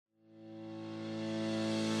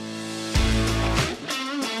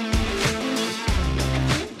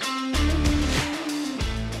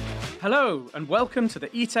Hello, and welcome to the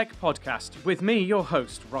eTech podcast with me, your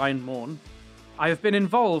host, Ryan Morn. I have been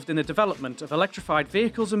involved in the development of electrified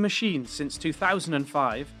vehicles and machines since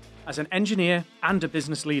 2005 as an engineer and a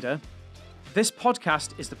business leader. This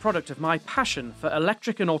podcast is the product of my passion for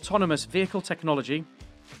electric and autonomous vehicle technology.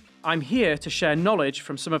 I'm here to share knowledge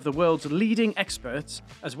from some of the world's leading experts,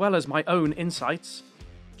 as well as my own insights.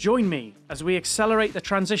 Join me as we accelerate the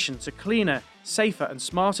transition to cleaner, safer and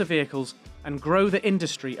smarter vehicles and grow the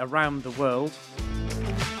industry around the world.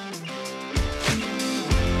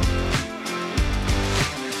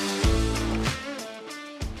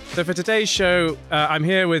 So for today's show, I'm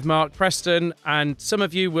here with Mark Preston, and some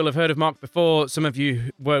of you will have heard of Mark before, some of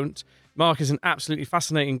you won't. Mark is an absolutely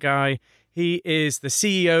fascinating guy. He is the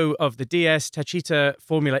CEO of the DS Techeetah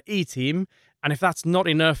Formula E team, and if that's not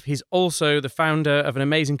enough, he's also the founder of an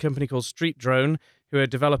amazing company called Street Drone, who are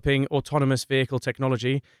developing autonomous vehicle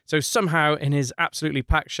technology. So somehow, in his absolutely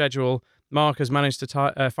packed schedule, Mark has managed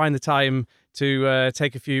to find the time to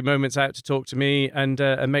take a few moments out to talk to me and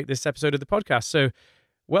make this episode of the podcast. So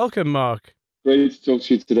welcome, Mark. Great to talk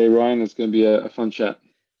to you today, Ryan. It's going to be a fun chat.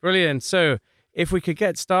 Brilliant. So if we could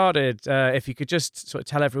get started, if you could just sort of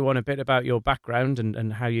tell everyone a bit about your background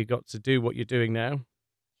and how you got to do what you're doing now.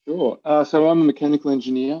 Sure. So I'm a mechanical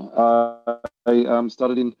engineer. I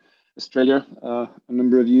started in Australia a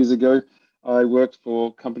number of years ago. I worked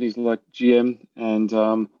for companies like GM and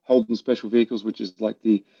Holden Special Vehicles, which is like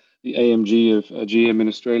the AMG of GM in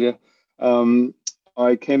Australia.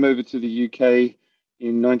 I came over to the UK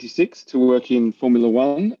in '96 to work in Formula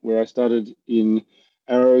One, where I started in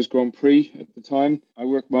Arrows Grand Prix at the time. I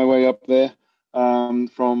worked my way up there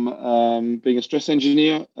from being a stress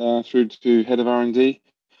engineer through to head of R&D.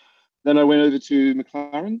 Then I went over to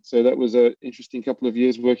McLaren. So that was an interesting couple of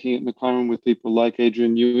years working at McLaren with people like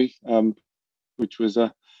Adrian Newey, which was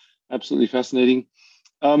absolutely fascinating.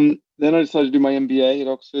 Then I decided to do my MBA at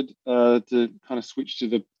Oxford to kind of switch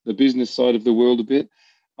to the business side of the world a bit.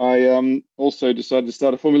 I also decided to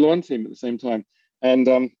start a Formula One team at the same time.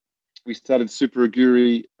 And we started Super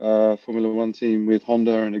Aguri Formula One team with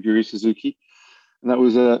Honda and Aguri Suzuki. And that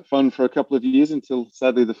was fun for a couple of years until,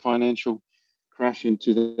 sadly, the financial crash in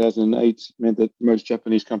 2008 meant that most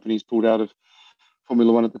Japanese companies pulled out of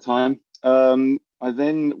Formula One at the time. I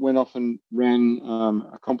then went off and ran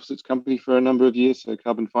a composites company for a number of years, so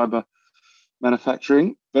carbon fiber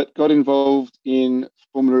manufacturing, but got involved in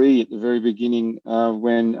Formula E at the very beginning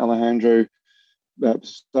when Alejandro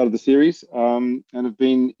started the series, and have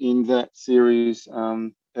been in that series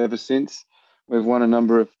ever since. We've won a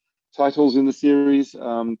number of titles in the series,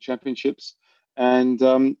 championships. And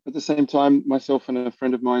at the same time, myself and a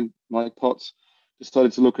friend of mine, Mike Potts,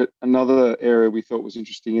 decided to look at another area we thought was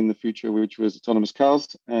interesting in the future, which was autonomous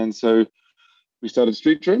cars. And so we started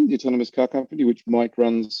Street Drone, the autonomous car company, which Mike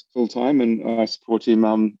runs full time, and I support him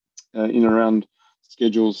in and around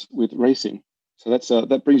schedules with racing. So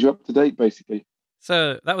that brings you up to date, basically.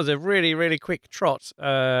 So that was a really, really quick trot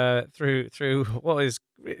through what is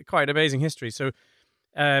quite an amazing history. So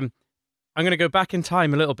I'm going to go back in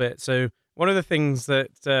time a little bit. So one of the things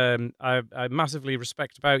that I massively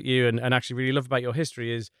respect about you and actually really love about your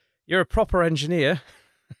history is you're a proper engineer.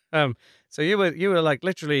 So you were like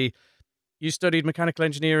literally, you studied mechanical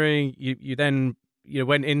engineering. You then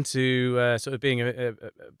went into sort of being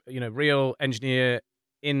a real engineer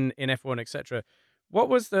in F1, etc. What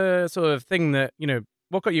was the sort of thing that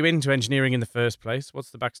what got you into engineering in the first place?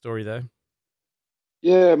 What's the backstory there?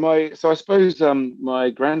 Yeah, so I suppose my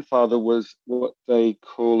grandfather was what they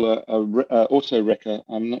call a auto wrecker.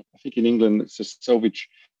 I think in England it's a salvage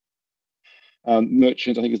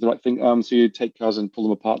merchant, I think is the right thing. So you take cars and pull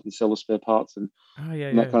them apart and sell the spare parts and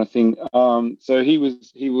that kind of thing. So he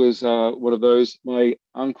was one of those. My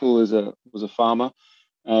uncle was a farmer,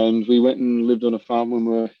 and we went and lived on a farm when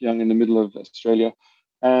we were young in the middle of Australia.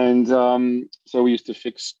 And so we used to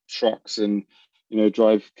fix trucks and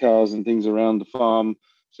drive cars and things around the farm.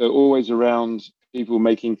 So always around people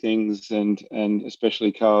making things and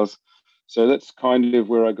especially cars. So that's kind of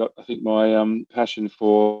where I got, I think, my passion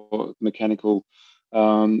for mechanical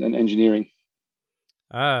and engineering.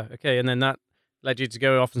 Okay. And then that led you to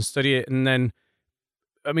go off and study it. And then,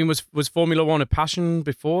 I mean, was Formula One a passion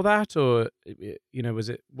before that? Or, was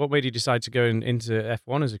it, what made you decide to go into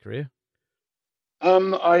F1 as a career?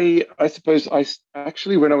 I suppose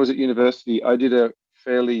actually, when I was at university, I did a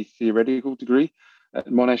fairly theoretical degree at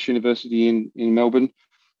Monash University in Melbourne.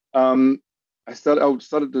 I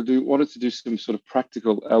wanted to do some sort of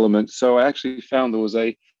practical elements. So I actually found there was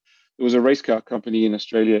a race car company in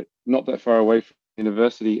Australia, not that far away from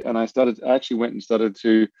university, and I actually went and started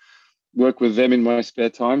to work with them in my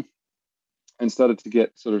spare time. and started to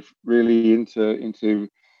get sort of really into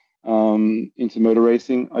motor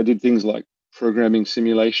racing. I did things like programming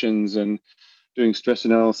simulations and doing stress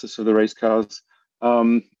analysis of the race cars.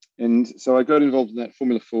 Um, and so I got involved in that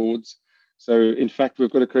Formula Fords. So in fact,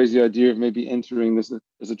 we've got a crazy idea of maybe entering. There's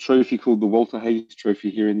a trophy called the Walter Hayes Trophy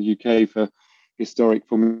here in the UK for historic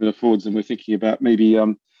Formula Fords, and we're thinking about maybe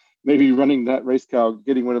running that race car,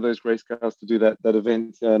 getting one of those race cars to do that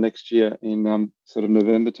event next year in sort of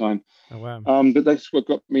November time. Oh wow. But that's what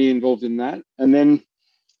got me involved in that. And then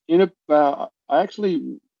I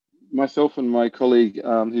actually, myself and my colleague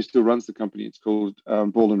who still runs the company, it's called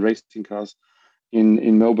Ball and Racing Cars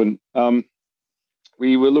in Melbourne.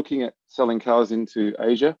 We were looking at selling cars into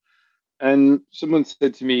Asia, and someone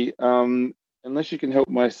said to me, unless you can help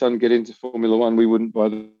my son get into Formula One, we wouldn't buy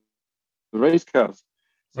the race cars.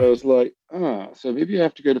 So I Right. was like, so maybe I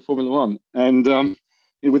have to go to Formula One. And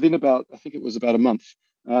within about, I think it was about a month,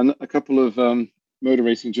 a couple of motor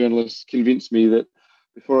racing journalists convinced me that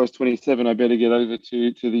before I was 27, I better get over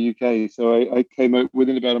to the UK. So I came out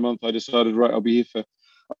within about a month. I decided, right,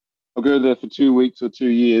 I'll go there for 2 weeks or 2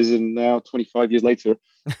 years. And now, 25 years later,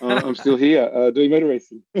 I'm still here doing motor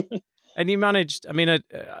racing. And you managed. I mean, I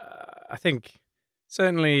think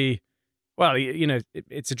certainly. Well,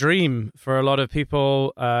 it's a dream for a lot of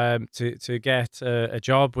people to get a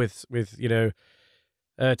job with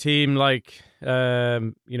a team like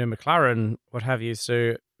McLaren, what have you.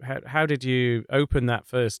 So how did you open that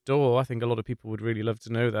first door? I think a lot of people would really love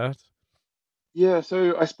to know that. Yeah,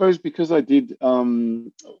 so I suppose because I did,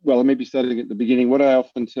 well, maybe starting at the beginning, what I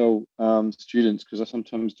often tell students, because I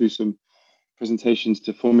sometimes do some presentations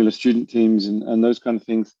to Formula student teams and those kind of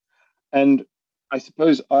things. And I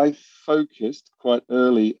suppose I focused quite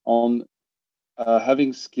early on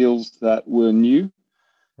having skills that were new.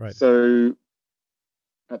 Right. So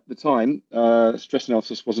at the time, stress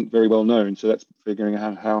analysis wasn't very well known. So that's figuring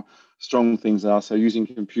out how strong things are. So using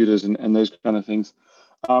computers and those kind of things.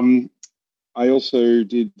 Um, I also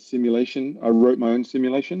did simulation. I wrote my own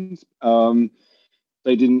simulations.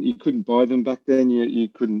 You couldn't buy them back then. You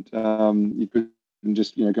couldn't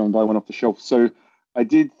just go and buy one off the shelf. So I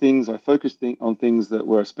focused on things that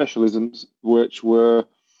were specialisms, which were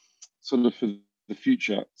sort of for the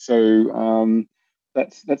future. So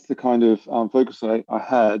that's the kind of focus I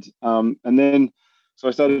had. And then so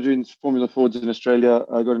I started doing Formula Fords in Australia.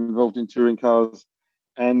 I got involved in touring cars,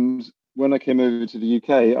 and when I came over to the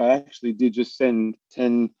UK, I actually did just send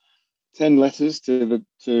 10 letters to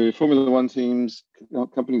Formula One teams,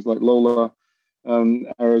 companies like Lola,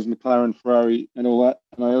 Arrows, McLaren, Ferrari, and all that.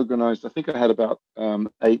 And I organised. I think I had about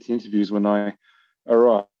 8 interviews when I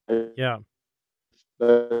arrived. Yeah.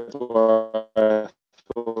 That's why I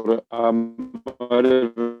thought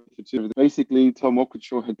basically Tom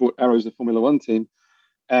Walkinshaw had bought Arrows, the Formula One team,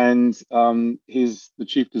 and the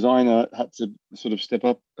chief designer had to sort of step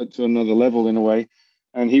up to another level in a way,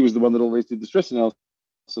 and he was the one that always did the stress analysis.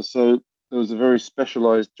 So there was a very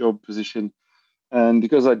specialized job position, and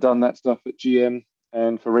because I'd done that stuff at GM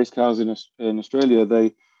and for race cars in Australia,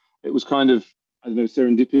 it was kind of, I don't know,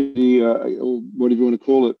 serendipity or whatever you want to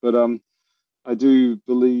call it, but I do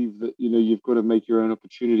believe that you've got to make your own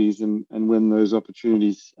opportunities, and when those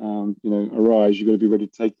opportunities arise, you've got to be ready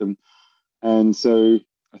to take them. And so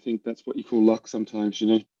I think that's what you call luck sometimes.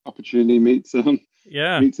 Opportunity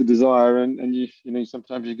Yeah. meets a desire, and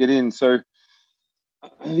sometimes you get in. So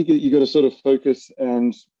I think you got to sort of focus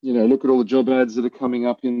and look at all the job ads that are coming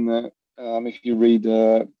up in the if you read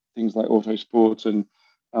things like Autosport and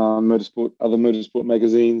motorsport, other motorsport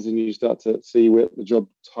magazines, and you start to see where the job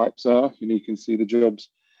types are. You can see the jobs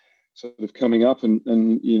sort of coming up, and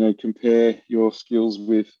compare your skills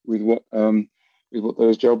with what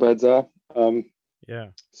those job ads are. Yeah.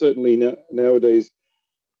 Certainly nowadays,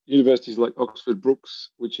 universities like Oxford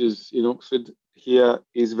Brookes, which is in Oxford here,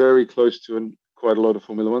 is very close to quite a lot of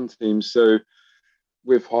Formula One teams. So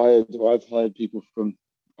I've hired people from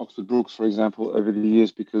Oxford Brookes, for example, over the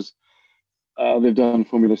years because they've done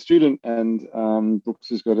Formula Student, and Brookes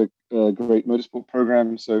has got a great motorsport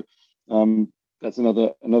program. So that's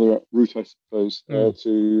another route, I suppose,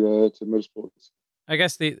 to motorsports. I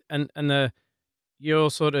guess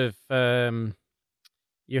your sort of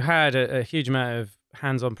you had a huge amount of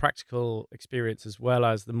hands-on practical experience as well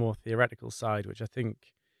as the more theoretical side, which I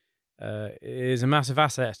think is a massive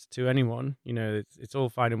asset to anyone. It's all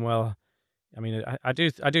fine and well. I mean, I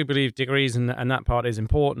do believe degrees and that part is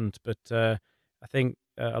important, but I think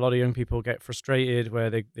a lot of young people get frustrated where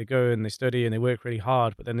they go and they study and they work really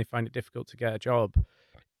hard, but then they find it difficult to get a job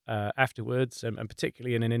afterwards, and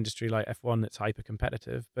particularly in an industry like F1 that's hyper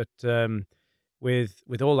competitive. But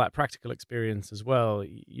with all that practical experience as well,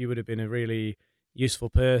 you would have been a really useful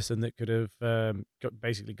person that could have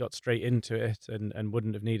basically got straight into it and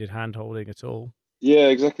wouldn't have needed hand holding at all. Yeah,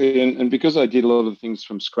 exactly. And because I did a lot of the things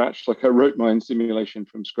from scratch, like I wrote my own simulation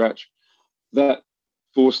from scratch, that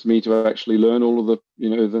forced me to actually learn all of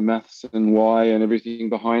the, the maths and why and everything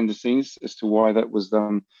behind the scenes as to why that was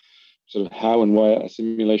sort of how and why a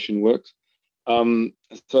simulation works. Um,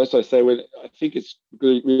 so as I say, I think it's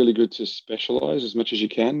really, really good to specialize as much as you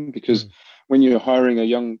can, because Mm. when you're hiring a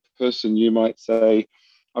young person, you might say,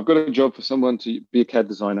 I've got a job for someone to be a CAD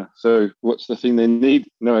designer. So what's the thing they need?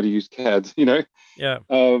 Know how to use CAD, you know? Yeah,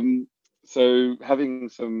 Um, so having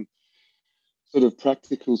some sort of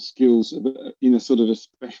practical skills in a sort of a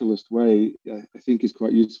specialist way, I think is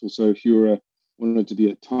quite useful. So if you're wanted to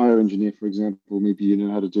be a tire engineer, for example, maybe you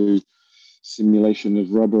know how to do simulation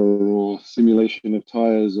of rubber or simulation of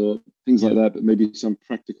tires or things yeah. like that, but maybe some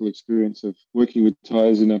practical experience of working with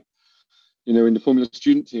tires in a in the Formula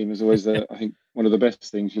student team is always I think one of the best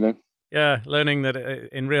things, you know. Yeah, learning that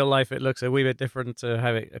in real life it looks a wee bit different to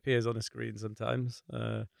how it appears on a screen sometimes.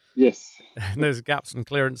 Yes. And those gaps and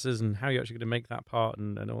clearances and how you're actually going to make that part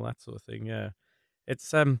and all that sort of thing. Yeah,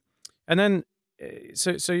 it's and then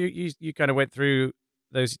so you kind of went through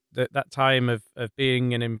that time of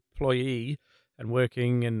being an employee and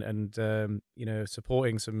working and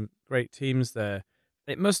supporting some great teams there.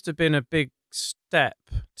 It must have been a big step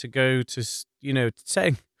to go to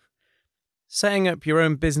setting up your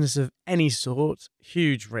own business of any sort.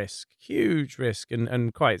 Huge risk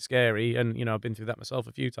and quite scary. And I've been through that myself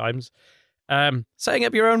a few times. Setting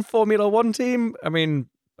up your own Formula One team. I mean,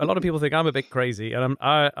 a lot of people think I'm a bit crazy, and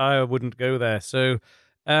I wouldn't go there. So,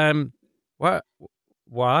 um, what,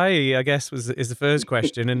 why? I guess is the first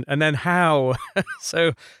question, and then how?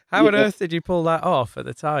 So, how on Yeah. earth did you pull that off at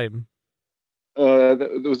the time?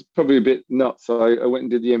 That was probably a bit nuts. So I went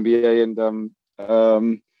and did the MBA, and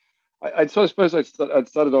I suppose I'd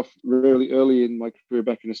started off really early in my career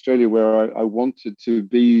back in Australia, where I wanted to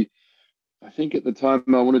be. I think at the time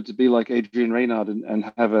I wanted to be like Adrian Reynard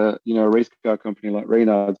and have a race car company like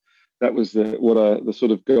Reynard. That was the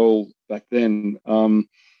sort of goal back then.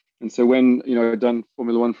 And so when I'd done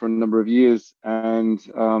Formula One for a number of years, and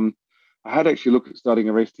I had actually looked at starting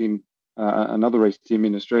a race team, another race team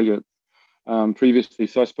in Australia previously.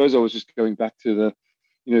 So I suppose I was just going back to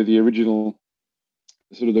the original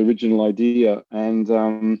sort of the original idea. And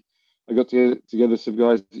I got together some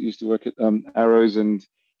guys that used to work at Arrows, and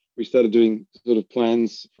we started doing sort of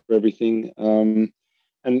plans for everything.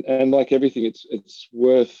 And like everything, it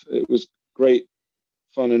was great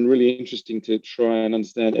fun and really interesting to try and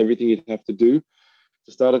understand everything you'd have to do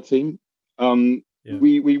to start a team. Yeah.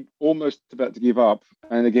 We almost about to give up,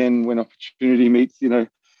 and again, when opportunity meets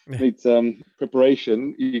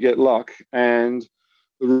preparation, you get luck, and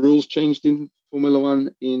the rules changed in Formula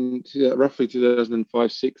One in roughly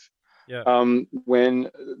 2005-6, Yeah. when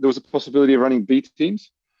there was a possibility of running B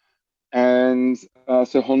teams, and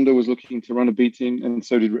so Honda was looking to run a B team, and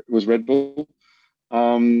so was Red Bull.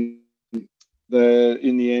 Um,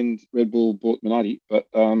 in the end, Red Bull bought Minardi, but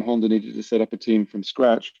Honda needed to set up a team from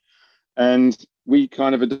scratch, and we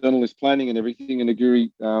kind of had done all this planning and everything. And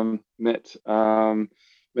Aguri met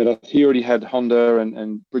us. He already had Honda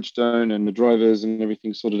and Bridgestone and the drivers and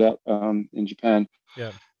everything sorted out in Japan.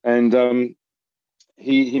 Yeah. And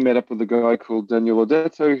he met up with a guy called Daniel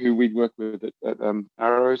Odetto, who we'd worked with at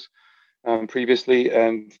Arrows previously,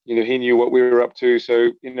 and he knew what we were up to.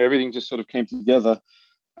 So everything just sort of came together.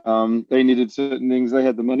 They needed certain things. They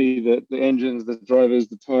had the money, the engines, the drivers,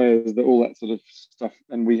 the tires, all that sort of stuff,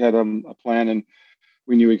 and we had a plan, and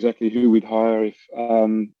we knew exactly who we'd hire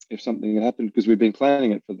if something had happened, because we'd been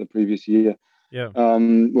planning it for the previous year. Yeah.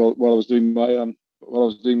 Well, while I was doing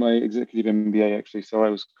my executive MBA, actually, so I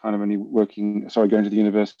was kind of only going to the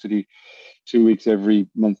university 2 weeks every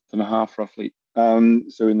month and a half, roughly.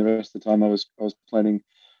 So in the rest of the time, I was planning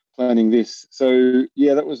this. So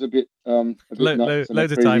yeah, that was a bit nuts and a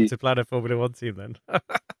Loads of time crazy. to plan a Formula One team then.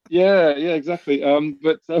 Yeah, yeah, exactly.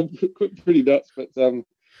 But pretty nuts, but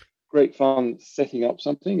great fun setting up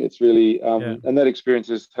something. It's really Yeah. and that experience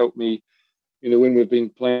has helped me. When we've been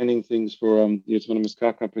planning things for the autonomous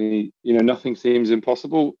car company, nothing seems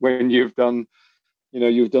impossible. When you've done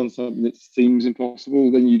something that seems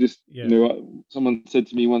impossible, then you just, Yeah. someone said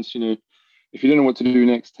to me once, if you don't know what to do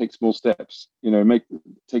next, take small steps.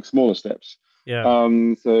 Take smaller steps. Yeah.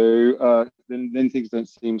 Then things don't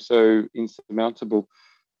seem so insurmountable.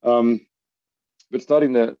 Um, but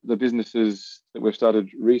starting the businesses that we've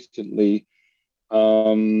started recently,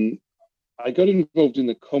 um, I got involved in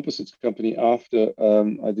the composites company after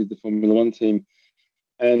I did the Formula One team,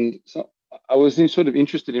 and so I was sort of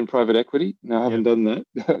interested in private equity. Now I Yeah. haven't done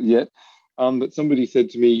that yet, but somebody said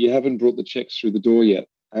to me, "You haven't brought the checks through the door yet,"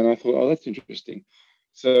 and I thought, "Oh, that's interesting."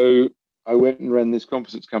 So I went and ran this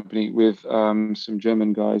composites company with some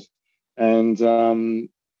German guys, and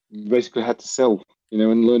basically had to sell.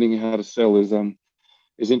 And learning how to sell is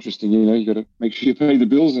interesting. You got to make sure you pay the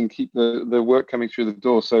bills and keep the work coming through the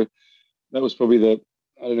door. So that was probably the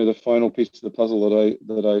I don't know the final piece of the puzzle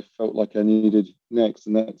that I felt like I needed next,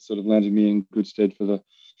 and that sort of landed me in good stead for the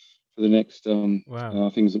next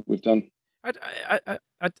Wow. things that we've done. I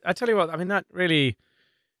tell you what, I mean, that really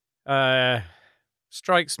uh,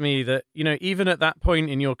 strikes me that, even at that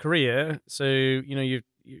point in your career, so, you've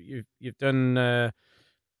done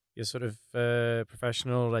your sort of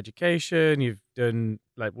professional education, you've done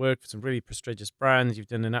like work for some really prestigious brands, you've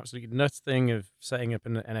done an absolutely nuts thing of setting up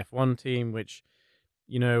an F1 team, which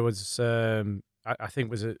was I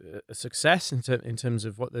think was a success in terms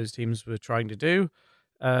of what those teams were trying to do,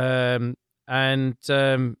 um, and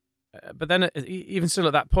but then even still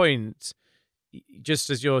at that point, just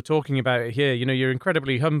as you're talking about it here, you're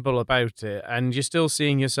incredibly humble about it, and you're still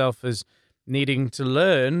seeing yourself as needing to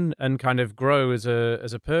learn and kind of grow as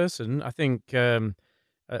a person. I think a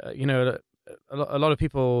lot of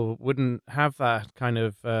people wouldn't have that kind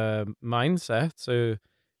of mindset, so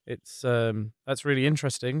it's that's really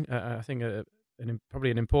interesting. I think probably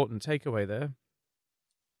an important takeaway there.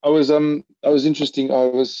 I was interesting. I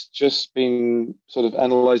was just been sort of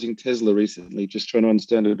analyzing Tesla recently, just trying to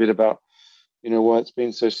understand a bit about why it's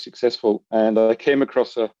been so successful, and I came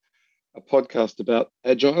across a podcast about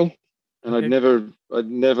agile, and I'd Okay. never I'd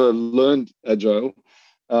never learned agile.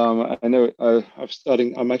 I know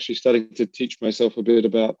I'm actually starting to teach myself a bit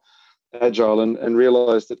about agile, and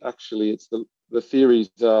realize that actually it's the theories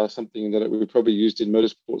are something that we probably used in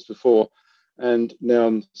motorsports before, and now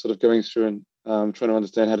I'm sort of going through and trying to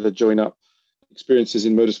understand how to join up experiences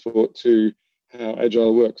in motorsport to how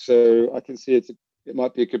agile works. So I can see it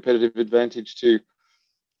might be a competitive advantage to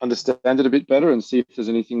understand it a bit better and see if there's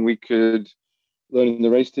anything we could learn in the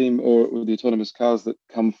race team or with the autonomous cars that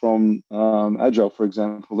come from agile, for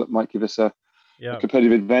example, that might give us a Yeah.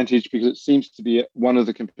 competitive advantage, because it seems to be one of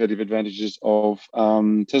the competitive advantages of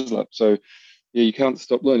Tesla. So yeah, you can't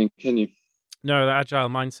stop learning, can you? No, the agile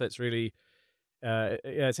mindset's really yeah,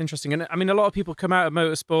 it's interesting, and I mean, a lot of people come out of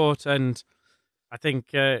motorsport, and I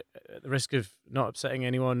think at the risk of not upsetting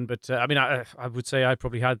anyone, but I mean, I would say I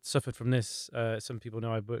probably had suffered from this. Some people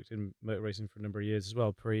know I've worked in motor racing for a number of years as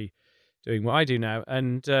well, pre doing what I do now,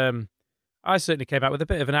 and I certainly came out with a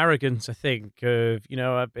bit of an arrogance. I think of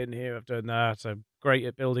I've been here, I've done that, I'm great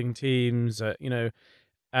at building teams,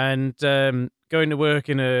 and going to work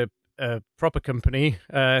in a proper company.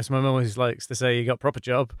 As my mum always likes to say, you got a proper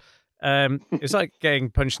job. It's like getting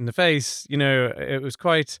punched in the face. It was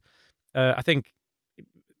quite. I think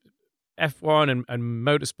F1 and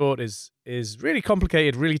motorsport is really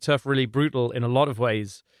complicated, really tough, really brutal in a lot of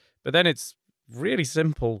ways. But then it's really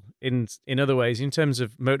simple in other ways, in terms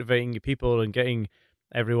of motivating your people and getting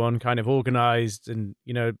everyone kind of organized. And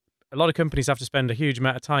a lot of companies have to spend a huge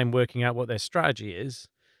amount of time working out what their strategy is.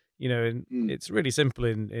 And Mm, it's really simple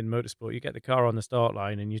in motorsport. You get the car on the start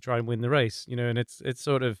line and you try and win the race. And it's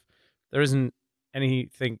sort of, there isn't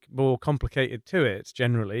anything more complicated to it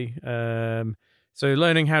generally. So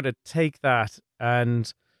learning how to take that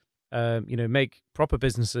and make proper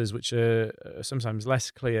businesses, which are sometimes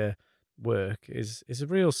less clear, work is a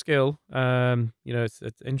real skill.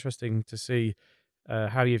 It's interesting to see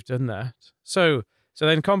how you've done that. So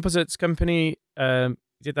then composites company,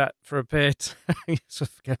 did that for a bit. You sort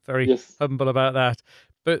of get very yes. humble about that.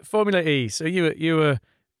 But Formula E. So you were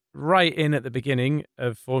right in at the beginning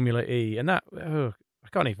of Formula E, and that, I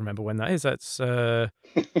can't even remember when that is. That's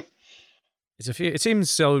it's a few. It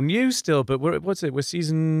seems so new still, but what's it? We're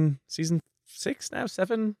season 6 now,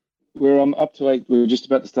 7, We're up to 8. We're just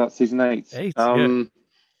about to start season 8. 8. Yeah,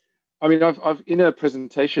 I mean, I've in a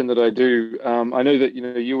presentation that I do. I know that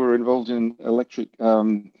you were involved in electric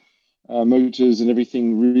motors and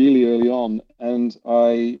everything really early on, and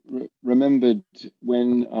I remembered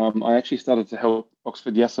when I actually started to help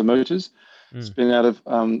Oxford Yasser Motors mm, spin out of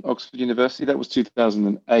Oxford University. That was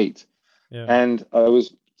 2008, yeah, and I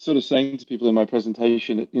was sort of saying to people in my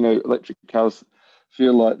presentation that electric cars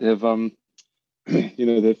feel like they've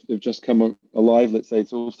just come alive. Let's say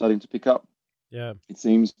it's all starting to pick up, yeah, it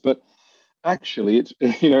seems, but actually it's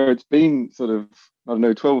it's been sort of, I don't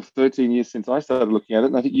know, 12, 13 years since I started looking at it,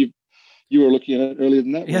 and I think you were looking at it earlier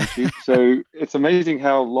than that, yeah. weren't you? So it's amazing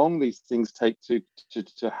how long these things take to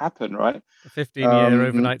happen, right? A 15-year um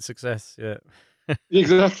overnight success. Yeah,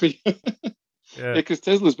 exactly. Yeah. because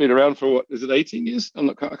Tesla's been around for what is it, 18 years?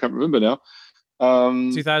 I can't remember now.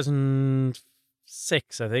 Um,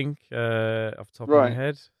 2006, I think, off the top of my right.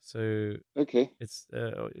 head. So Okay. it's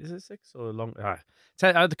is it six or long? It's,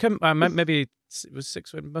 Maybe it was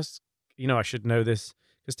six. It must, I should know this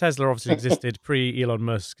because Tesla obviously existed pre Elon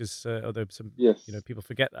Musk. Because although some yes. people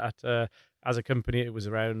forget that as a company, it was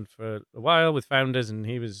around for a while with founders, and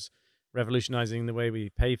he was revolutionizing the way we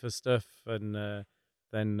pay for stuff. And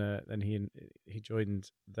then he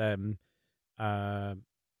joined them. Uh,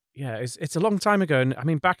 yeah, it's a long time ago, and I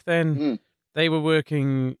mean back then Mm, they were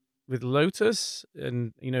working with Lotus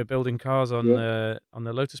and building cars on yeah.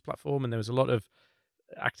 the Lotus platform, and there was a lot of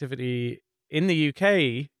activity in the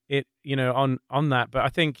UK on that. But I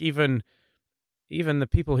think even the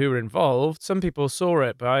people who were involved, some people saw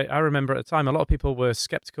it, but I remember at the time a lot of people were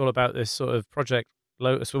skeptical about this sort of project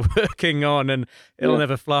Lotus were working on, and it'll Yeah.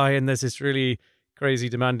 never fly. And there's this really crazy,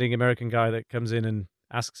 demanding American guy that comes in and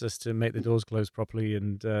asks us to make the doors close properly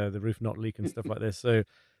and the roof not leak and stuff like this. So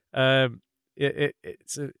um,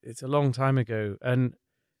 it's a long time ago, and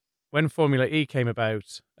when Formula E came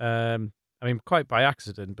about, I mean, quite by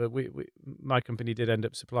accident, but my company did end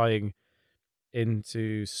up supplying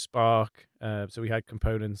into Spark. So we had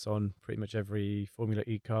components on pretty much every Formula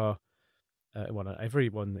E car, well, not every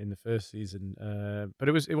one in the first season. But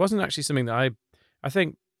it wasn't actually something that I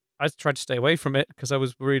think I tried to stay away from it because I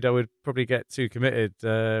was worried I would probably get too committed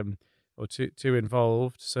or too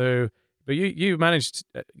involved. So, but you managed,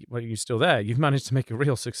 well, you're still there. You've managed to make a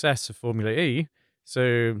real success of Formula E.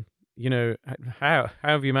 So, how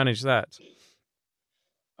have you managed that?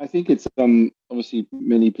 I think it's obviously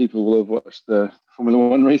many people will have watched the Formula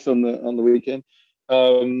One race on the weekend.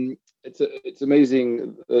 It's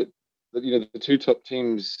amazing that the two top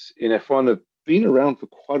teams in F1 have been around for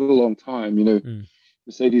quite a long time. Mm,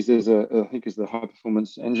 Mercedes is I think is the high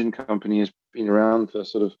performance engine company has been around for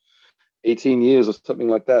sort of 18 years or something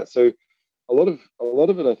like that. So a lot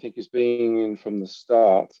of it I think is being in from the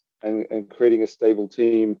start and creating a stable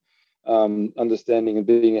team, understanding and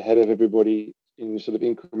being ahead of everybody in sort of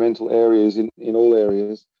incremental areas in all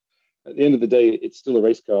areas. At the end of the day, it's still a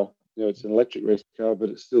race car. It's an electric race car, but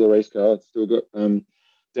it's still a race car. It's still got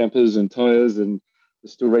dampers and tires, and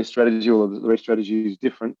there's still race strategy. Or the race strategy is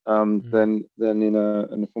different mm, than in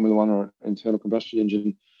a Formula One or internal combustion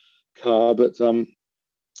engine car. But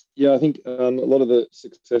yeah, I think a lot of the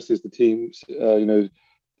success is the teams. The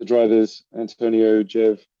drivers, Antonio,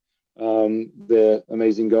 Jev. They're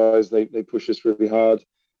amazing guys. They push us really hard.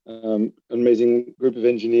 An amazing group of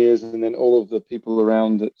engineers, and then all of the people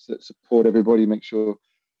around that support everybody, make sure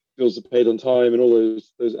bills are paid on time, and all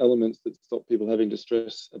those elements that stop people having to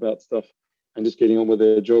stress about stuff and just getting on with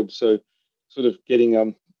their jobs. So, sort of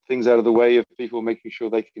getting things out of the way of people, making sure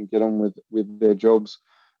they can get on with their jobs.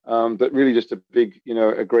 But really, just a big,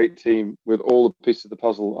 a great team with all the pieces of the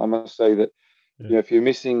puzzle. I must say that yeah. if you're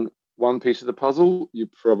missing one piece of the puzzle, you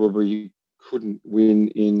probably couldn't win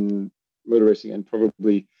in motor racing and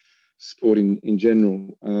probably sport in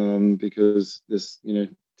general, because there's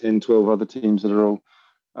 10, 12 other teams that are all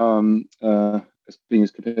being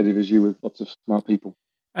as competitive as you with lots of smart people.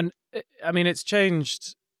 And I mean, it's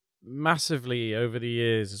changed massively over the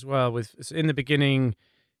years as well. In the beginning,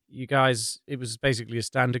 you guys, it was basically a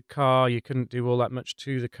standard car. You couldn't do all that much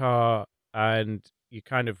to the car, and you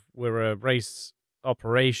kind of were a race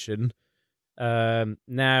operation.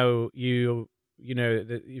 Now you've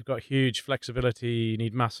got huge flexibility. You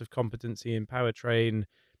need massive competency in powertrain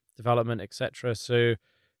development, etc. So,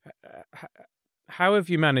 h- how have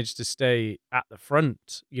you managed to stay at the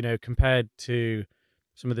front? Compared to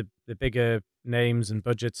some of the bigger names and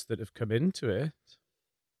budgets that have come into it.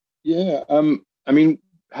 Yeah, I mean,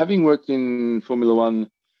 having worked in Formula One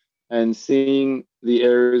and seeing the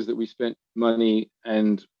areas that we spent money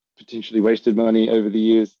and potentially wasted money over the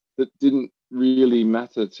years that didn't really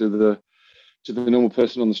matter to the normal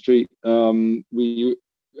person on the street. We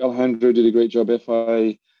Alejandro did a great job.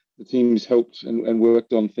 FI, the teams helped and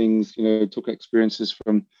worked on things. Took experiences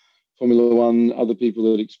from Formula One, other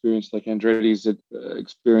people that experienced, like Andretti's that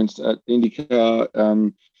experienced at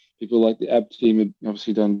IndyCar. People like the AB team had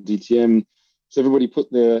obviously done DTM. So everybody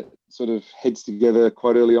put their sort of heads together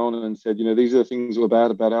quite early on and said, these are the things that were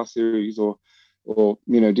bad about our series, or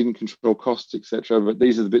didn't control costs, etc. But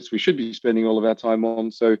these are the bits we should be spending all of our time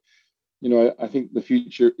on. So I think the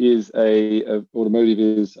future is automotive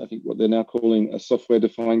is, I think, what they're now calling a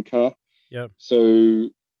software-defined car. Yeah. So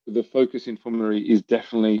the focus in Formula E is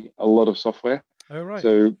definitely a lot of software. Oh, right.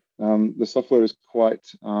 So the software is quite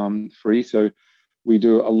free. So we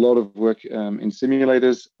do a lot of work in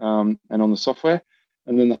simulators and on the software.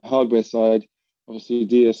 And then the hardware side, obviously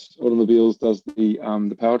DS Automobiles does the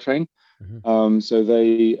powertrain. Hmm. So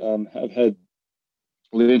they have had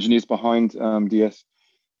well, the engineers behind DS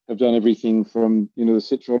have done everything from the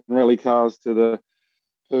Citroen rally cars to the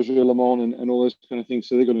Peugeot Le Mans and all those kind of things.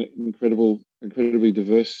 So they've got an incredibly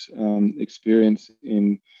diverse experience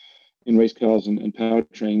in race cars and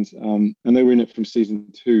powertrains. And they were in it from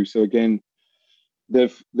season two. So again,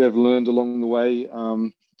 they've learned along the way.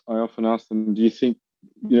 I often ask them, do you think,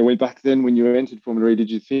 way back then when you entered Formula E, did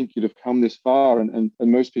you think you'd have come this far? And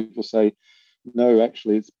most people say, no,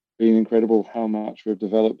 actually, it's been incredible how much we've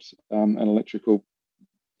developed an electrical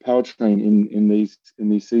powertrain in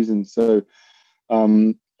these seasons. So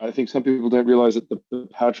I think some people don't realize that the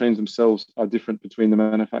powertrains themselves are different between the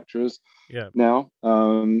manufacturers Yeah. now.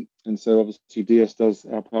 And so obviously DS does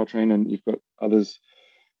our powertrain, and you've got others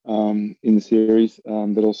in the series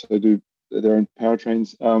that also do their own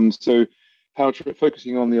powertrains. So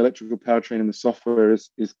focusing on the electrical powertrain and the software is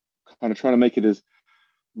kind of trying to make it as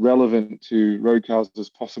relevant to road cars as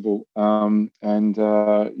possible, and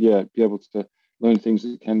yeah, be able to learn things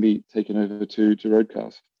that can be taken over to road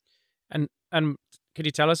cars. And could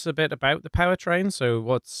you tell us a bit about the powertrain? So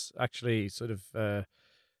what's actually sort of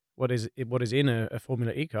what is in a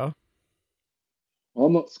Formula E car? Well,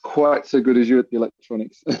 I'm not quite so good as you at the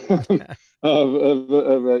electronics of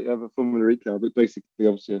a Formula E car, but basically,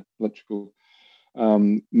 obviously, electrical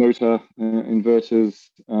motor, inverters,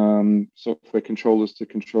 software controllers to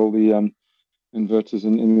control the inverters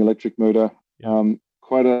in the electric motor. Yeah.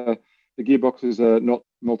 Quite a The gearboxes are not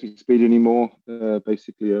multi-speed anymore.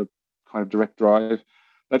 Basically, a kind of direct drive.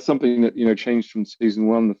 That's something that changed from season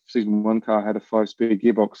one. The season one car had a 5-speed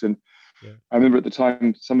gearbox, and Yeah. I remember at the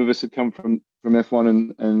time some of us had come from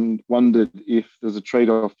F1 and wondered if there's a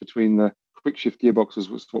trade-off between the quick shift gearboxes,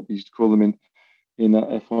 was what we used to call them in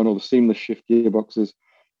F1, or the seamless shift gearboxes,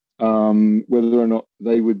 whether or not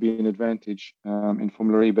they would be an advantage in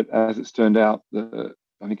Formula E. But as it's turned out,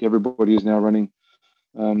 I think everybody is now running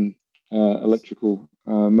um, electrical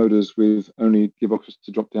motors with only gearboxes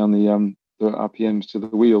to drop down the RPMs to the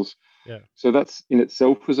wheels. Yeah. So that's in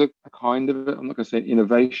itself was a kind of, I'm not going to say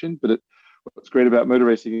innovation, but what's great about motor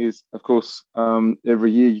racing is, of course,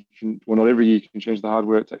 every year you can, well, not every year you can change the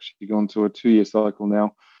hardware. It's actually gone to a 2-year cycle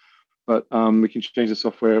now, but we can change the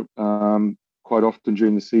software quite often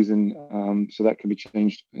during the season. So that can be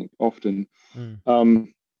changed often. Mm.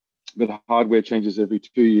 Um, but the hardware changes every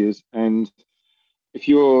 2 years. And if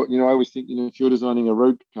you're, I always think, if you're designing a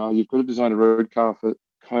road car, you've got to design a road car for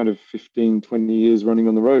kind of 15, 20 years running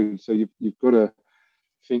on the road. So you've got to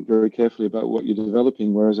think very carefully about what you're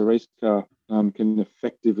developing, whereas a race car can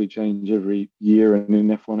effectively change every year, and in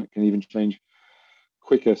F1 it can even change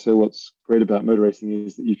quicker. So what's great about motor racing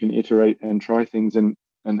is that you can iterate and try things, and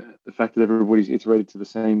the fact that everybody's iterated to the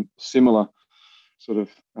same similar sort of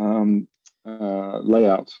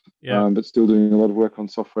layout, Yeah. but still doing a lot of work on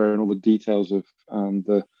software and all the details of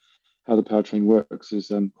the how the powertrain works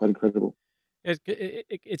is quite incredible.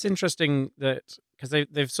 It's interesting that because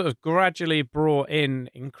they've sort of gradually brought in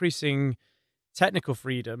increasing technical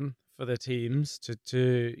freedom for the teams to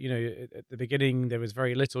at the beginning there was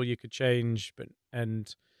very little you could change, but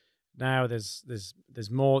and now there's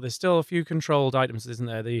more. There's still a few controlled items, isn't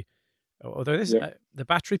there? Although this Yeah. the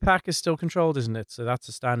battery pack is still controlled, isn't it? So that's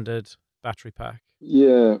a standard battery pack.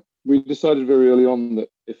 Yeah, we decided very early on that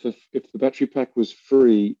if the battery pack was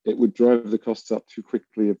free, it would drive the costs up too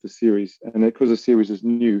quickly of the series. And because the series is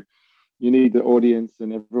new, you need the audience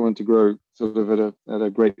and everyone to grow sort of at a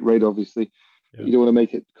great rate, obviously. But Yeah. you don't want to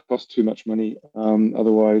make it cost too much money.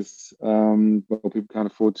 Otherwise, well, people can't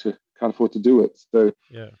afford to do it. So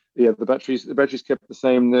Yeah. yeah, the batteries kept the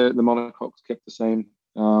same. The monocoques kept the same.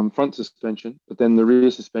 Front suspension, but then the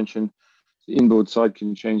rear suspension, the inboard side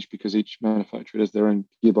can change because each manufacturer has their own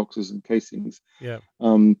gearboxes and casings. Yeah.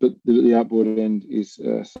 But the outboard end is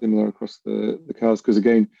similar across the cars because,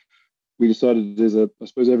 again, we decided as I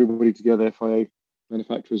suppose everybody together, FIA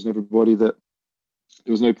manufacturers and everybody, that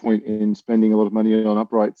there was no point in spending a lot of money on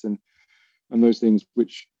uprights and those things,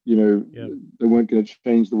 which Yeah. they weren't going to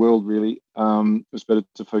change the world really. It was better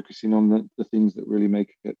to focus in on the things that really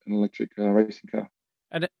make it an electric racing car.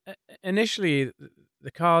 And initially,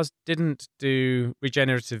 the cars didn't do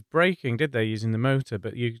regenerative braking, did they, using the motor?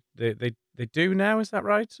 But they do now. Is that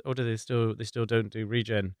right? Or do they still don't do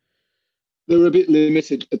regen? They were a bit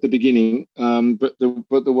limited at the beginning, but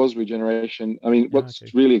there was regeneration. I mean, Yeah. what's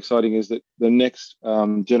Okay. really exciting is that the next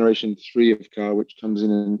generation 3 of car, which comes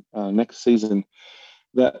in next season,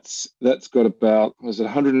 that's got about, was it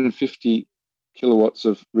 150 kilowatts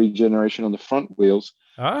of regeneration on the front wheels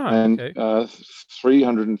Ah. and Okay.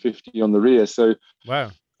 350 on the rear. So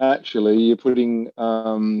Wow. actually you're putting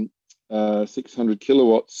 600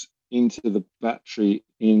 kilowatts into the battery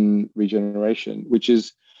in regeneration, which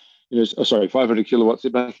is, oh, sorry, 500 kilowatts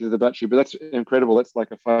back into the battery. But that's incredible. That's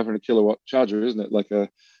like a 500 kilowatt charger, isn't it?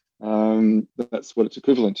 That's what it's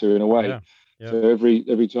equivalent to in a way. Yeah. Yeah. So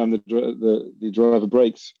every time the driver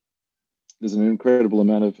brakes, there's an incredible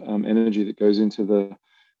amount of energy that goes into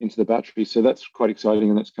the battery. So that's quite exciting,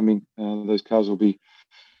 and that's coming. Those cars will be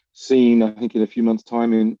seen, I think, in a few months'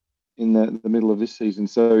 time in the middle of this season.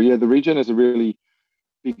 So yeah, the regen is a really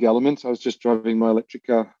big element. I was just driving my electric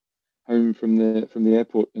car home from the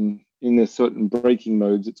airport, and in there's certain braking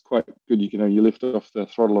modes, it's quite good. You lift off the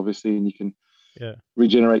throttle, obviously, and you can Yeah.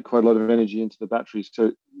 regenerate quite a lot of energy into the battery.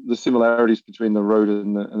 So the similarities between the road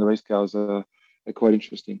and the race cars are quite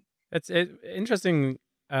interesting. It's interesting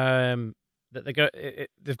that they've got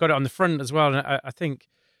it on the front as well. And I think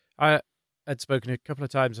I had spoken a couple of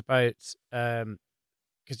times about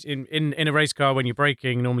because in a race car, when you're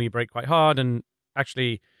braking, normally you brake quite hard, and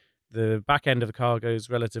actually the back end of the car goes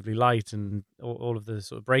relatively light, and all of the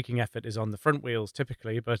sort of braking effort is on the front wheels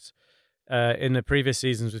typically. But in the previous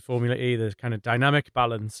seasons with Formula E, the kind of dynamic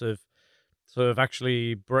balance of sort of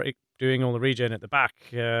actually doing all the regen at the back,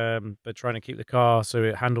 but trying to keep the car so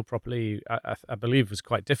it handled properly, I believe was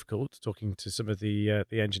quite difficult. Talking to some of the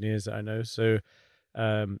engineers that I know, so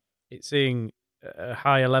it's seeing a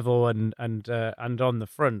higher level and on the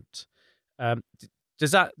front.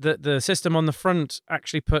 Does that the system on the front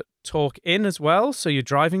actually put torque in as well? So you're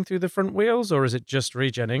driving through the front wheels, or is it just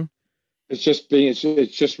regenning? It's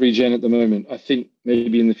just regen at the moment. I think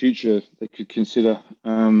maybe in the future they could consider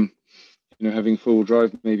having full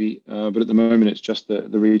drive maybe, but at the moment it's just the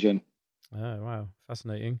regen. Oh wow,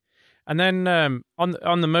 fascinating. And then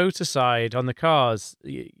on the motor side, on the cars,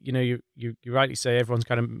 you rightly say everyone's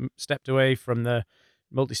kind of stepped away from the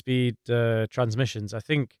multi-speed transmissions. I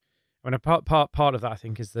think when a part of that, I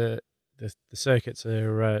think, is the circuits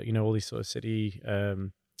are all these sort of city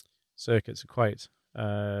circuits are quite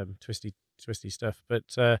twisty stuff.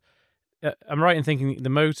 But I'm right in thinking the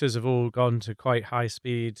motors have all gone to quite high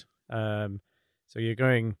speed. So you're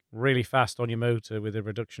going really fast on your motor with a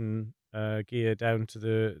reduction gear down to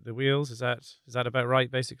the wheels. Is that about right,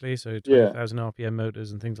 basically? So Yeah, 20,000 RPM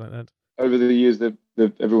motors and things like that. over the years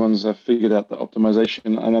everyone's figured out the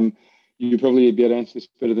optimization, and you probably be able to answer this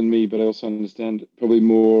better than me, but I also understand probably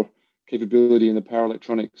more capability in the power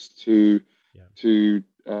electronics to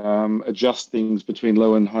Yeah. adjust things between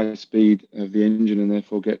low and high speed of the engine, and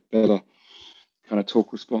therefore get better kind of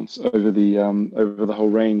torque response over the whole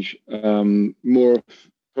range. More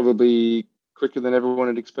probably quicker than everyone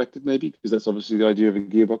had expected, maybe, because that's obviously the idea of a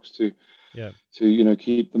gearbox Yeah. to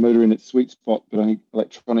keep the motor in its sweet spot. But I think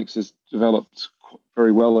electronics has developed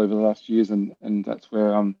very well over the last years, and that's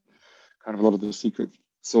where kind of a lot of the secret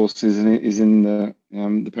sauce is in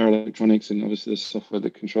the power electronics, and obviously the software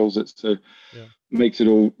that controls it. So Yeah. makes it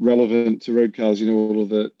all relevant to road cars. All of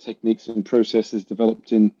the techniques and processes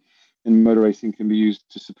developed in motor racing can be used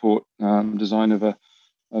to support design of a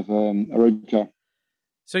road car.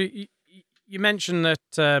 So you mentioned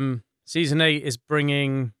that season 8 is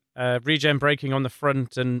bringing regen braking on the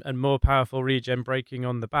front and more powerful regen braking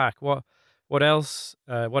on the back. What else?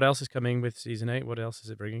 What else is coming with season 8? What else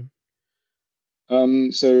is it bringing?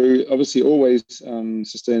 So obviously, always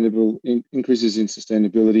sustainable increases in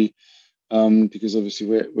sustainability, because obviously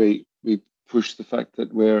we push the fact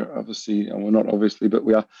that we're obviously, and we're not obviously, but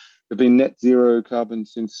we've been net zero carbon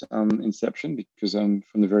since inception, because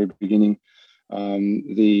from the very beginning,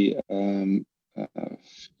 the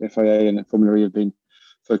FIA and Formula E have been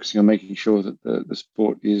focusing on making sure that the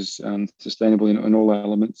sport is sustainable in all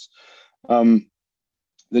elements.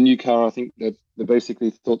 The new car, I think that the basically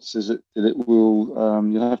thoughts is that it will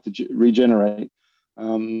you'll have to regenerate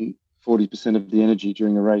 40% of the energy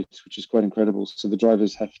during a race, which is quite incredible. So the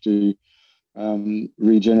drivers have to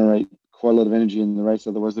regenerate quite a lot of energy in the race,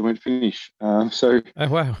 otherwise they won't finish. So Oh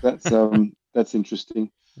wow. that's interesting.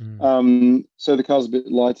 So the car's a bit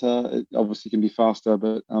lighter. It obviously can be faster,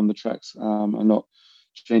 but the tracks are not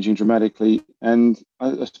changing dramatically. And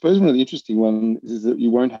I suppose one of the interesting ones is that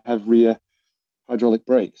you won't have rear hydraulic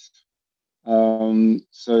brakes.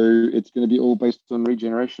 So it's going to be all based on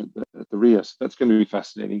regeneration at the rear. So that's going to be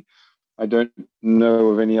fascinating. I don't know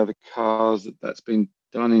of any other cars that's been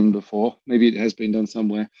done in before. Maybe it has been done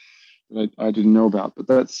somewhere that I didn't know about, but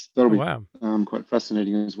that'll Oh be wow. quite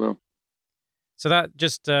fascinating as well. So that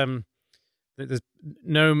just there's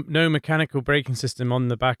no mechanical braking system on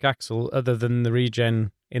the back axle other than the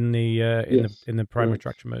regen in the Yes, in the primary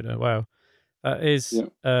correct. traction motor. Wow, that is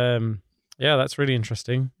Yeah. yeah, that's really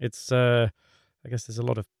interesting. It's I guess there's a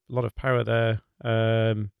lot of power there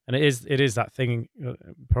And it is that thing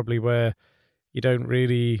probably where you don't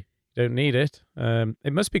need it.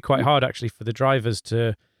 It must be quite hard actually for the drivers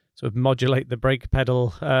to sort of modulate the brake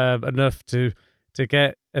pedal enough to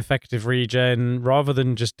get effective regen rather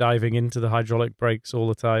than just diving into the hydraulic brakes all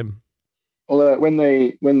the time. Although when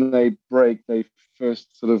they brake, they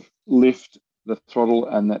first sort of lift the throttle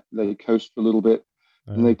and that they coast for a little bit,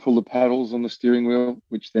 and Uh, they pull the paddles on the steering wheel,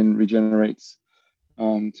 which then regenerates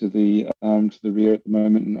to the rear at the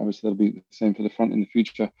moment, and obviously that'll be the same for the front in the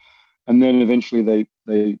future. And then eventually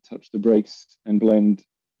they touch the brakes and blend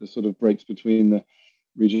the sort of brakes between the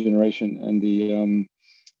regeneration and the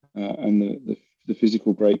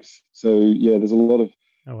physical brakes. So yeah, there's a lot of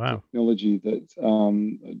oh wow. technology that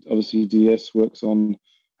obviously DS works on,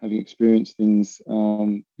 having experienced things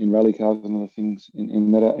in rally cars and other things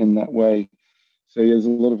in that way. So yeah, there's a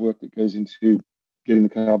lot of work that goes into getting the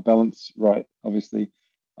car balance right, obviously,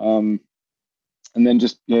 um, and then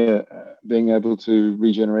just being able to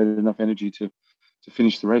regenerate enough energy to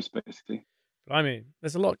finish the race, basically. I mean,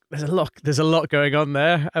 there's a lot going on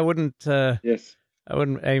there. Yes. I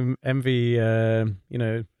wouldn't envy,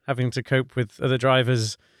 having to cope with other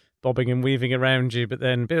drivers bobbing and weaving around you, but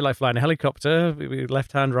then a bit like flying a helicopter,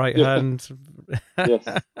 left hand, right Yeah. hand. Yes.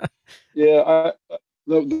 Yeah.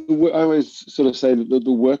 I always sort of say that the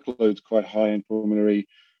workload's quite high in Formula E.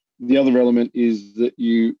 The other element is that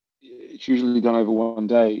it's usually done over one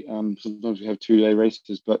day. Sometimes we have 2-day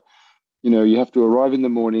races, but you have to arrive in the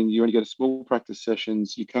morning. You only get a small practice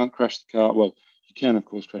sessions. You can't crash the car. Well, you can, of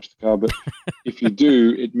course, crash the car, but if you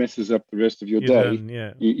do, it messes up the rest of your You're day. done,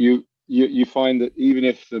 yeah. You find that even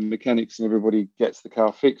if the mechanics and everybody gets the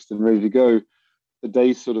car fixed and ready to go, the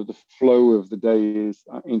day sort of the flow of the day is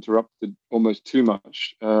interrupted almost too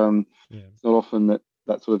much. Yeah. It's not often that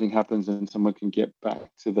sort of thing happens and someone can get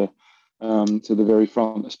back to the very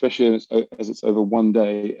front, especially as it's over one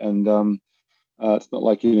day. And it's not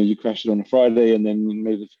like you crash it on a Friday and then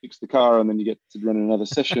maybe fix the car and then you get to run another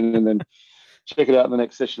session and then check it out in the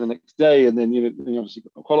next session the next day and then you obviously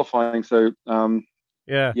qualifying. So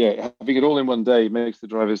Yeah. yeah, having it all in one day makes the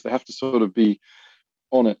drivers, they have to sort of be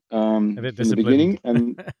on it A bit from the disciplined. beginning,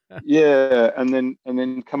 and yeah, and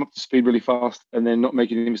then come up to speed really fast and then not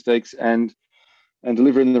making any mistakes and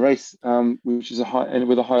delivering the race, which is a high and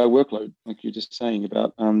with a higher workload, like you're just saying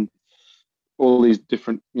about all these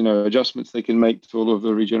different adjustments they can make to all of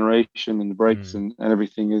the regeneration and the brakes Mm. and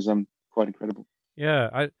everything is quite incredible.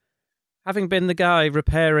 Yeah, having been the guy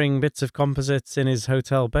repairing bits of composites in his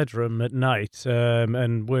hotel bedroom at night,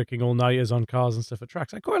 and working all nighters on cars and stuff at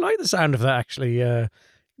tracks, I quite like the sound of that actually.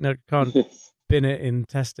 Can't Yes, bin it in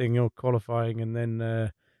testing or qualifying and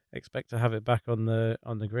then expect to have it back on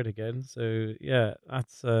the grid again. So yeah,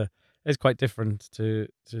 that's it's quite different to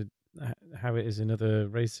how it is in other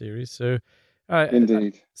race series. So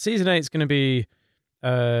indeed. season 8 is going to be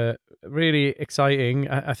uh, really exciting.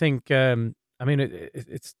 I think. I mean,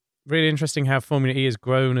 it's really interesting how Formula E has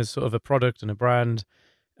grown as sort of a product and a brand,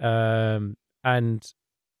 and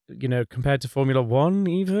compared to Formula One,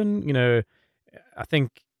 even I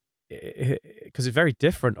think because it's very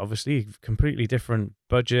different, obviously, completely different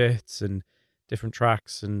budgets and different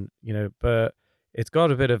tracks, and but it's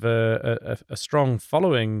got a bit of a strong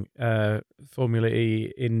following, Formula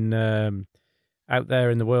E in out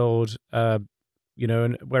there in the world, and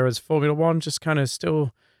whereas Formula One just kind of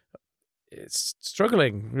still it's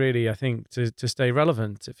struggling, really. I think to stay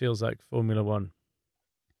relevant, it feels like Formula One.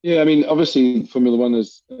 Yeah, I mean, obviously, Formula One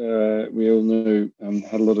has, we all know,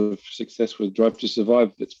 had a lot of success with Drive to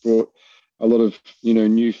Survive. That's brought a lot of,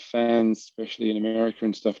 new fans, especially in America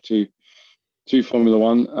and stuff, to Formula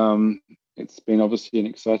One. It's been obviously an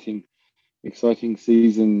exciting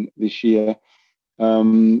season this year.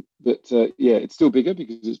 But yeah, it's still bigger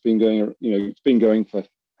because it's been going for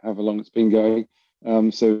however long it's been going.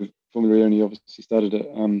 So Formula E only obviously started at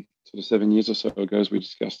sort of 7 years or so ago, as we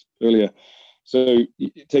discussed earlier. So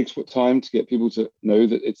it takes time to get people to know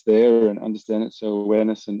that it's there and understand it. So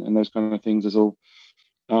awareness and those kind of things is all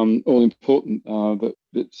important. But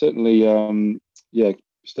certainly, yeah,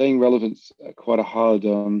 staying relevant is quite a hard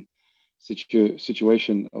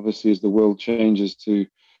situation. Obviously, as the world changes to,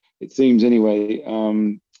 it seems anyway,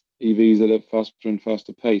 EVs at a faster and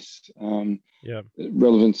faster pace. Yeah.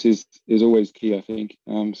 Relevance is always key, I think.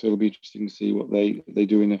 So it'll be interesting to see what they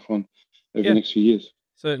do in F1 over the Yeah, next few years.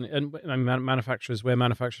 certainly. And I mean, manufacturers, where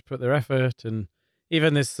manufacturers put their effort, and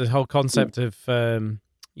even the whole Yeah, concept of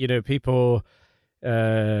people,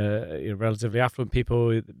 relatively affluent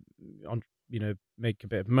people, on make a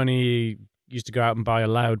bit of money, used to go out and buy a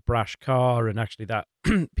loud, brash car, and actually that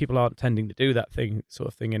people aren't tending to do that sort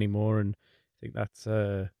of thing anymore, and I think that's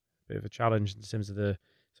bit of a challenge in terms of the.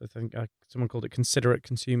 So I think someone called it considerate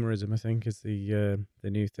consumerism. I think is the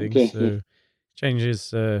new thing. Okay, yeah, So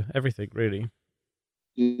changes everything really.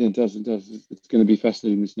 yeah, it does. It does. It's going to be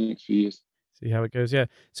fascinating this next few years. See how it goes. Yeah.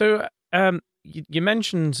 So you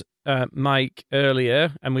mentioned Mike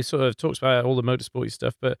earlier, and we sort of talked about all the motorsporty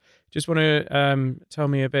stuff, but just want to tell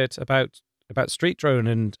me a bit about Street Drone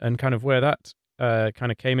and kind of where that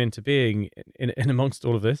kind of came into being in amongst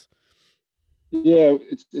all of this. Yeah,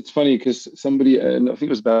 it's funny because somebody, and I think it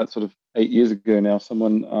was about sort of 8 years ago now,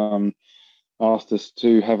 someone asked us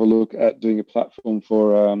to have a look at doing a platform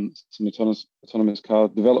for some autonomous car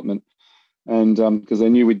development. And because they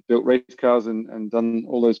knew we'd built race cars and done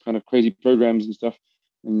all those kind of crazy programs and stuff,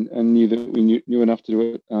 and knew that we knew enough to do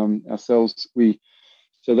it ourselves,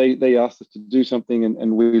 they asked us to do something,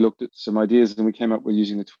 and we looked at some ideas, and we came up with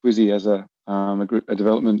using the Twizy as a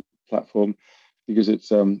development platform because its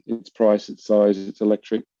price, its size, its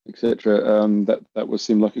electric, etc. That would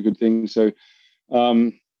seem like a good thing. So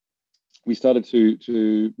um, we started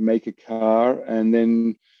to make a car, and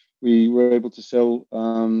then we were able to sell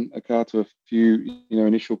a car to a few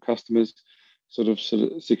initial customers, sort of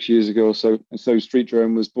 6 years ago or so. And so Street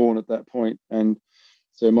Drone was born at that point. And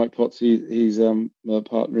so Mike Potts, he's a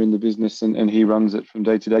partner in the business, and he runs it from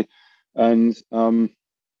day to day. And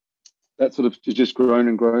that sort of just grown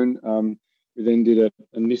and grown. We then did a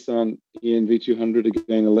Nissan ENV200,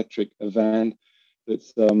 again electric, a van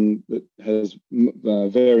that has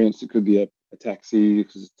variants. It could be a taxi,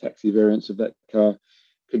 because it's taxi variants of that car.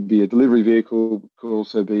 Could be a delivery vehicle. Could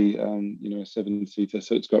also be a 7-seater.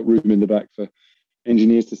 So it's got room in the back for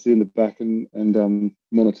engineers to sit in the back and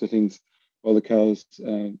monitor things while the cars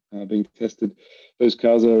are being tested. Those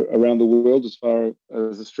cars are around the world, as far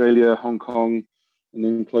as Australia, Hong Kong, and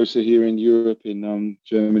then closer here in Europe, in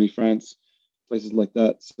Germany, France, places like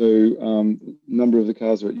that. So a number of the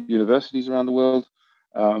cars are at universities around the world,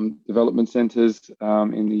 development centres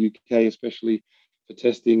in the UK, especially for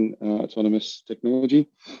testing autonomous technology.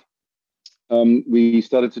 We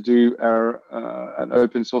started to do an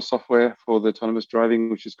open source software for the autonomous driving,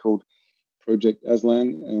 which is called Project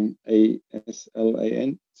Aslan,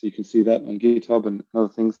 ASLAN. So you can see that on GitHub and other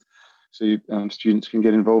things. So students can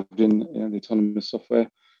get involved in the autonomous software.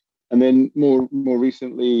 And then more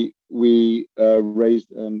recently, we raised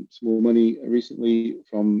some more money recently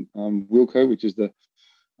from Wilco, which is the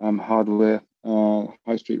hardware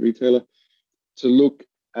high street retailer, to look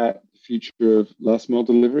at the future of last mile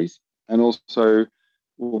deliveries and also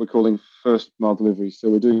what we're calling first mile deliveries. So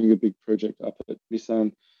we're doing a big project up at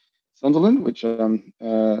Nissan Sunderland, which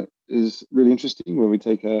is really interesting, where we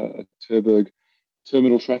take a Terberg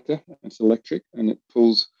terminal tractor. It's electric, and it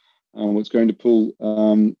pulls it's going to pull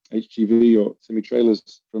HGV or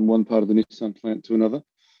semi-trailers from one part of the Nissan plant to another.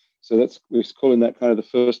 So we're calling that kind of the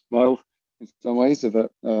first mile in some ways of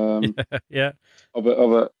Yeah.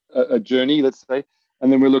 a journey, let's say.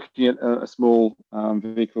 And then we're looking at a small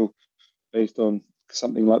vehicle based on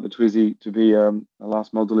something like the Twizy to be a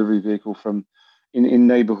last mile delivery vehicle from in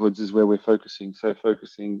neighborhoods is where we're focusing. So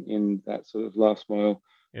focusing in that sort of last mile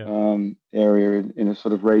area in a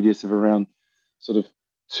sort of radius of around sort of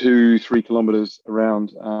 2-3 kilometers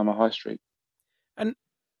around a high street. And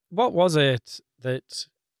what was it that,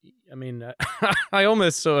 I mean, I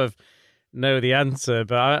almost sort of know the answer,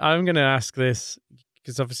 but I'm going to ask this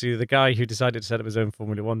because obviously the guy who decided to set up his own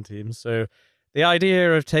Formula One team. So the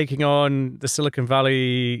idea of taking on the Silicon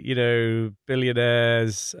Valley,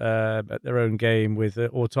 billionaires at their own game with an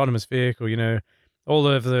autonomous vehicle, all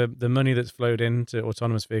of the money that's flowed into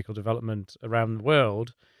autonomous vehicle development around the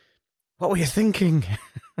world. What were you thinking?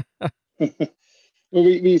 Well,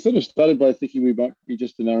 we sort of started by thinking we might be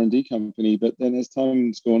just an R&D company, but then as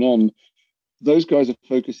time's gone on, those guys are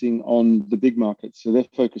focusing on the big markets. So they're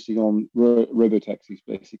focusing on robo taxis,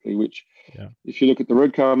 basically, which if you look at the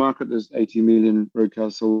road car market, there's 80 million road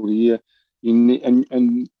cars sold a year.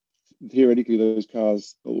 And theoretically, those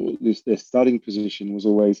cars, or at least their starting position was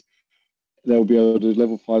always they'll be able to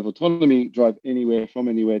level 5 autonomy, drive anywhere, from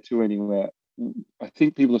anywhere to anywhere. I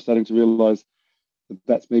think people are starting to realize that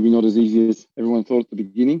that's maybe not as easy as everyone thought at the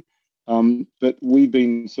beginning. But we've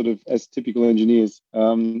been sort of, as typical engineers,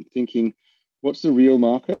 thinking, what's the real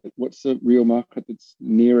market? What's the real market that's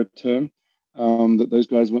nearer term that those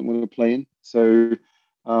guys won't want to play in? So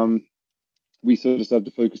we sort of started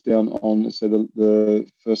to focus down on, so the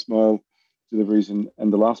first mile deliveries and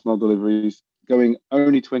the last mile deliveries going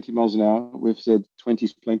only 20 miles an hour. We've said 20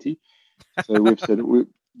 is plenty. So we've said we'll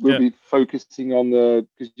be focusing on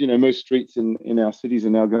because most streets in our cities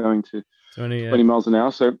are now going to 20 miles an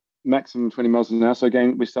hour. So maximum 20 miles an hour. So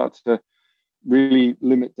again, we start to really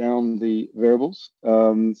limit down the variables.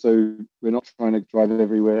 So we're not trying to drive it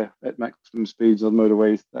everywhere at maximum speeds on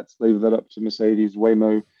motorways. That's leave that up to Mercedes,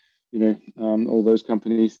 Waymo, all those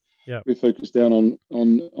companies. Yeah. We focus down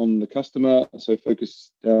on the customer. So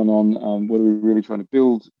focus down on what are we really trying to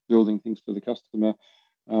build, building things for the customer,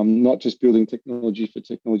 not just building technology for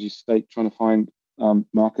technology's sake, trying to find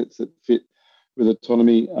markets that fit with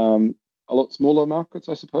autonomy. A lot smaller markets,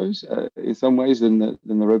 I suppose, in some ways than the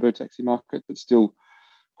robo taxi market, but still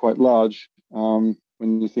quite large when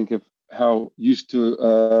you think of how used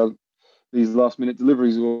to these last minute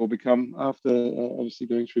deliveries will become after obviously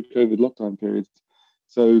going through COVID lockdown periods.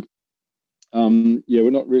 So yeah,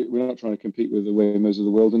 we're not trying to compete with the Waymos of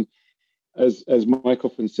the world. And as Mike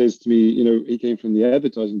often says to me, he came from the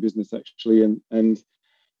advertising business actually, and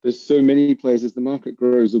there's so many players. As the market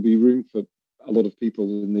grows, there'll be room for a lot of people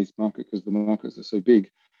in this market because the markets are so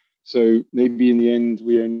big. So maybe in the end,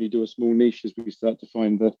 we only do a small niche as we start to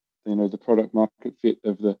find the product market fit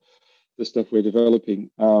of the stuff we're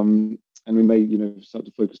developing. And we may start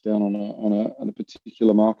to focus down on a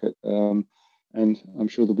particular market. And I'm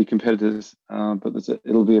sure there'll be competitors, but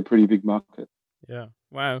it'll be a pretty big market. Yeah.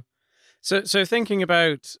 Wow. So thinking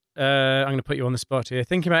about, I'm going to put you on the spot here.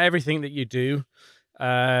 Thinking about everything that you do,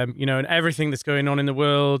 and everything that's going on in the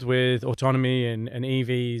world with autonomy and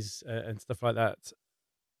EVs and stuff like that.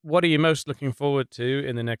 What are you most looking forward to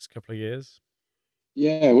in the next couple of years?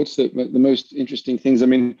 Yeah, what's the most interesting things? I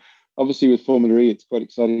mean, obviously with Formula E, it's quite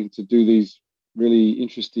exciting to do these really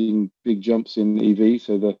interesting big jumps in EV.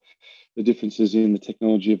 So the differences in the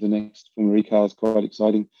technology of the next Formula E car is quite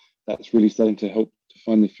exciting. That's really starting to help to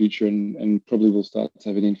find the future and probably will start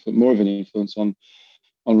to have more of an influence on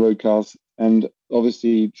road cars. And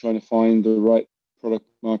obviously trying to find the right product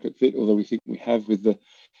market fit, although we think we have with the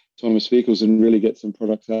autonomous vehicles, and really get some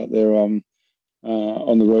products out there on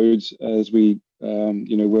the roads as we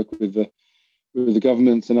work with the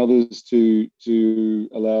governments and others to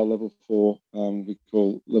allow level 4, we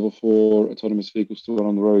call level 4 autonomous vehicles to run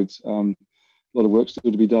on the roads. A lot of work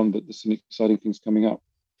still to be done, but there's some exciting things coming up.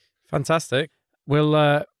 Fantastic.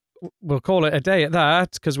 We'll call it a day at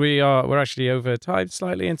that, because we're actually over time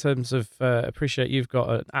slightly in terms of appreciate you've got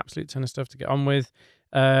an absolute ton of stuff to get on with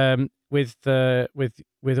all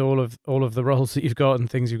of the roles that you've got and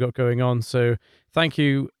things you've got going on. So thank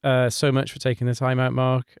you so much for taking the time out,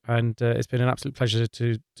 Mark, and it's been an absolute pleasure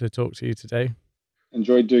to talk to you today.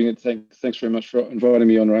 Enjoyed doing it. Thanks very much for inviting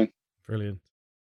me on, Ryan. Brilliant.